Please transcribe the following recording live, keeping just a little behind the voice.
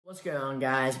What's going on,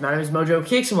 guys? My name is Mojo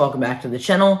Kickz and welcome back to the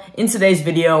channel. In today's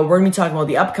video, we're going to be talking about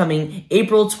the upcoming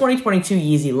April 2022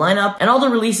 Yeezy lineup and all the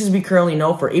releases we currently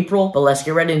know for April, but let's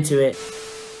get right into it.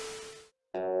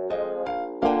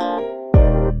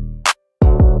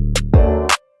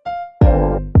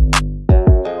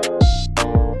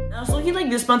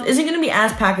 This month isn't going to be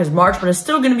as packed as March, but it's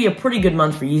still going to be a pretty good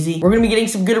month for Yeezy. We're going to be getting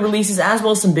some good releases as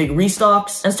well as some big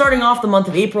restocks. And starting off the month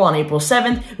of April, on April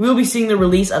 7th, we will be seeing the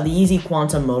release of the Yeezy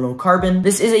Quantum Mono Carbon.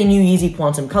 This is a new Yeezy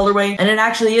Quantum colorway, and it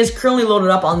actually is currently loaded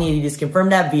up on the Adidas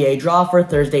Confirmed app via a draw for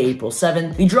Thursday, April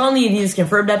 7th. The draw on the Adidas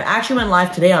Confirmed app actually went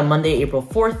live today on Monday, April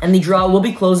 4th, and the draw will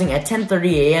be closing at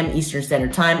 10:30 a.m. Eastern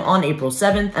Standard Time on April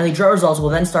 7th, and the draw results will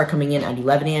then start coming in at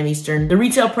 11 a.m. Eastern. The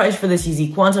retail price for this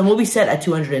Yeezy Quantum will be set at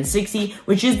 $260,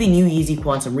 which is the new Yeezy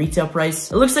Quantum retail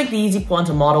price. It looks like the Yeezy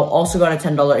Quantum model also got a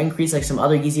 $10 increase like some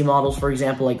other Yeezy models, for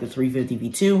example like the 350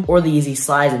 V2 or the Yeezy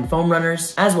Slides and Foam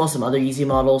Runners, as well as some other Yeezy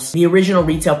models. The original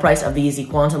retail price of the Yeezy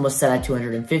Quantum was set at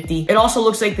 $250. It also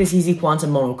looks like this Yeezy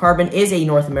Quantum Mono Carbon is a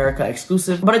North America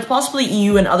exclusive, but it's possibly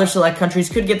EU and other select countries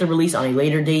could get the release on a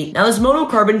later date. Now this Mono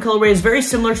Carbon colorway is very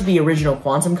similar to the original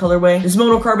Quantum colorway. This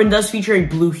Mono Carbon does feature a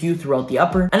blue hue throughout the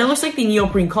upper, and it looks like the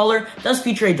neoprene collar does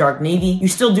feature a dark navy. You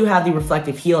still do have the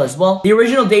reflective heel as well. The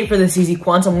original date for this Yeezy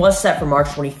Quantum was set for March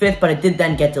 25th, but it did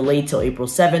then get delayed till April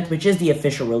 7th, which is the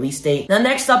official release date. Now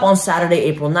next up on Saturday,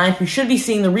 April 9th, we should be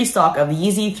seeing the restock of the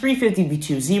Yeezy 350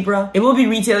 V2 Zebra. It will be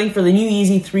retailing for the new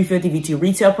Yeezy 350 V2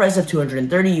 retail price of $230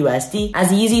 USD, as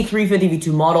the Yeezy 350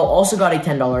 V2 model also got a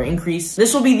 $10 increase.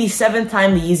 This will be the 7th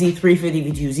time the Yeezy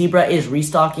 350 V2 Zebra is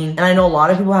restocking, and I know a lot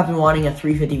of people have been wanting a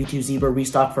 350 V2 Zebra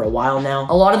restock for a while now.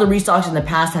 A lot of the restocks in the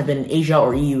past have been in Asia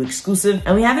or EU exclusive,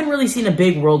 and we haven't really seen a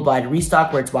big worldwide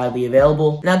restock where it's widely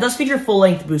available. Now it does feature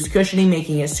full-length boost cushioning,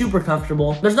 making it super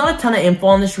comfortable. There's not a ton of info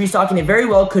on this restock, and it very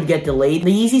well could get delayed.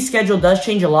 The Yeezy schedule does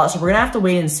change a lot, so we're gonna have to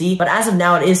wait and see, but as of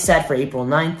now it is set for April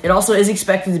 9th. It also is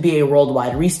expected to be a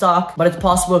worldwide restock, but it's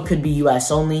possible it could be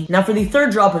US only. Now for the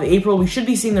third drop of April, we should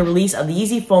be seeing the release of the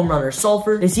Yeezy Foam Runner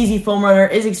Sulfur. This Yeezy Foam Runner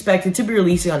is expected to be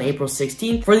releasing on April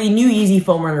 16th for the new Yeezy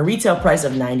Foam Runner retail price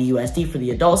of $90 USD for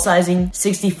the adult sizing,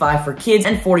 $65 for kids,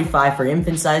 and $45 for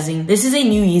infant sizing. This is a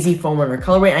new Yeezy Foam Runner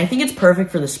colorway, and I think it's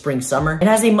perfect for the spring-summer. It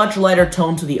has a much lighter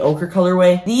tone to the ochre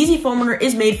colorway. The Yeezy Foam Runner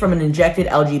is made from an injected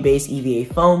algae-based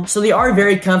EVA foam, so they are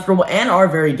very comfortable and are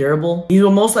very durable. These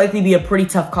will most likely be a pretty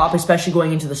tough cop, especially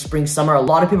going into the spring-summer. A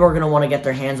lot of people are going to want to get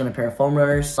their hands on a pair of foam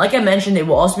runners. Like I mentioned, it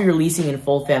will also be releasing in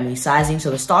full family sizing, so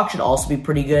the stock should also be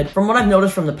pretty good. From what I've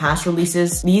noticed from the past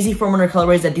releases, the Yeezy Foam Runner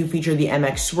colorways that do feature the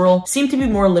MX Swirl seem to be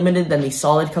more limited than the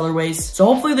solid colorways, so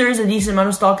hopefully there is a decent amount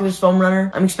of stock of this foam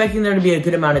runner. I'm expecting there to be a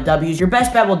good amount of W's. Your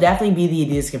best bet will definitely be the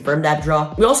Adidas Confirmed app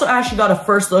draw. We also actually got a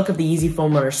first look of the Yeezy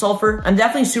Foam Runner Sulfur. I'm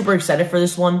definitely super excited for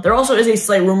this one. There also is a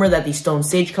slight rumor that the Stone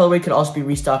Sage colorway could also be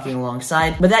restocking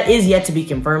alongside, but that is yet to be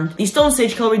confirmed. The Stone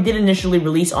Sage colorway did initially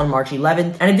release on March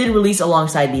 11th, and it did release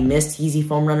alongside the Mist Yeezy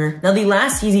Foam Runner. Now the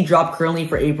last Yeezy drop currently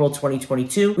for April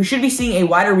 2022, we should be seeing a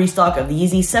wider restock of the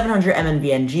Yeezy 700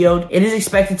 MNVN Geode. It is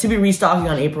expected to be restocking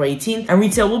on April 18th, and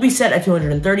retail will be set at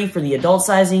 $230 for the adult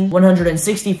sizing,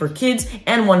 $160 for kids,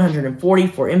 and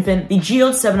 $140 for infant. The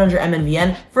Geode 700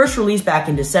 MNVN first released back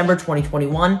in December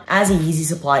 2021 as a Yeezy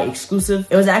Supply exclusive.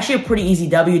 It was actually a pretty easy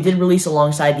W. It did release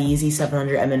alongside the Yeezy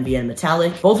 700 MNVN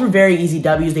Metallic. Both were very easy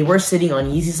Ws. They were sitting on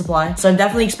Yeezy Supply, so I'm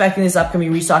definitely expecting this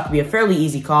upcoming restock to be a fairly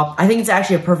easy cop. I think it's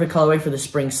actually a perfect colorway for the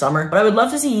spring-summer, but I would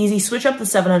love to see Yeezy switch up the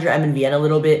 700 MNVN a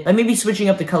little bit by maybe switching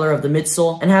up the color of the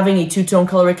midsole and having a two-tone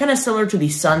colorway kind of similar to the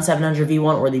Sun 700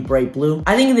 V1 or the Bright Blue.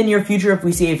 I think in the near future, if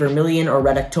we see a Vermilion or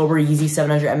Red October Yeezy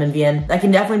 700 MNVN, that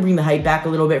can definitely bring the hype back a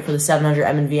little bit for the 700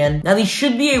 MNVN. Now these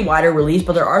should be a wider release,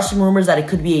 but there are some rumors that it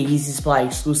could be a Yeezy Supply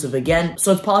exclusive again,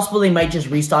 so it's possible they might just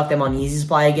restock them on Yeezy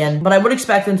Supply again, but I would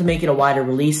expect them to make it a wider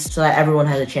release so that everyone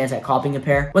has a chance at copying a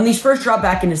pair. When these first dropped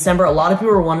back in December, a lot of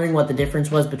people were wondering what the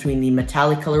difference was between the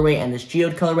metallic colorway and this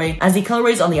Geode colorway, as the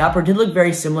colorways on the upper did look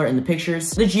very similar in the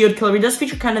pictures. The Geode colorway does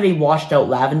feature kind of a washed out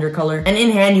lavender color, and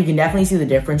in hand you can definitely see the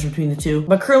difference between the two,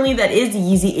 but currently that is the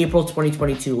Yeezy April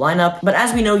 2022 lineup. But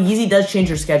as we know, Yeezy does change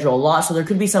their schedule a lot, so there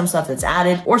could be some stuff that's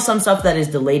added or some stuff that is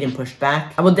delayed and pushed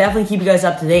back. I will definitely keep you guys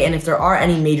up to date, and if there are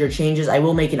any major changes, I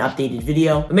will make an updated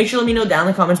video. But make sure to let me know down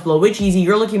in the comments below which Yeezy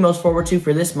you're looking most forward to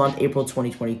for this month, April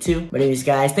 2022. But anyways,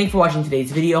 guys, thanks for watching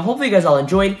today's video. Hopefully you guys all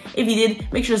enjoyed. If you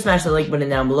did, make sure to smash the like button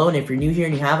down below, and if you're new here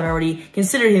and you haven't already,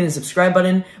 consider hitting the subscribe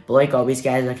button. But like always,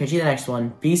 guys, I'll catch you in the next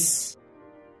one. Peace.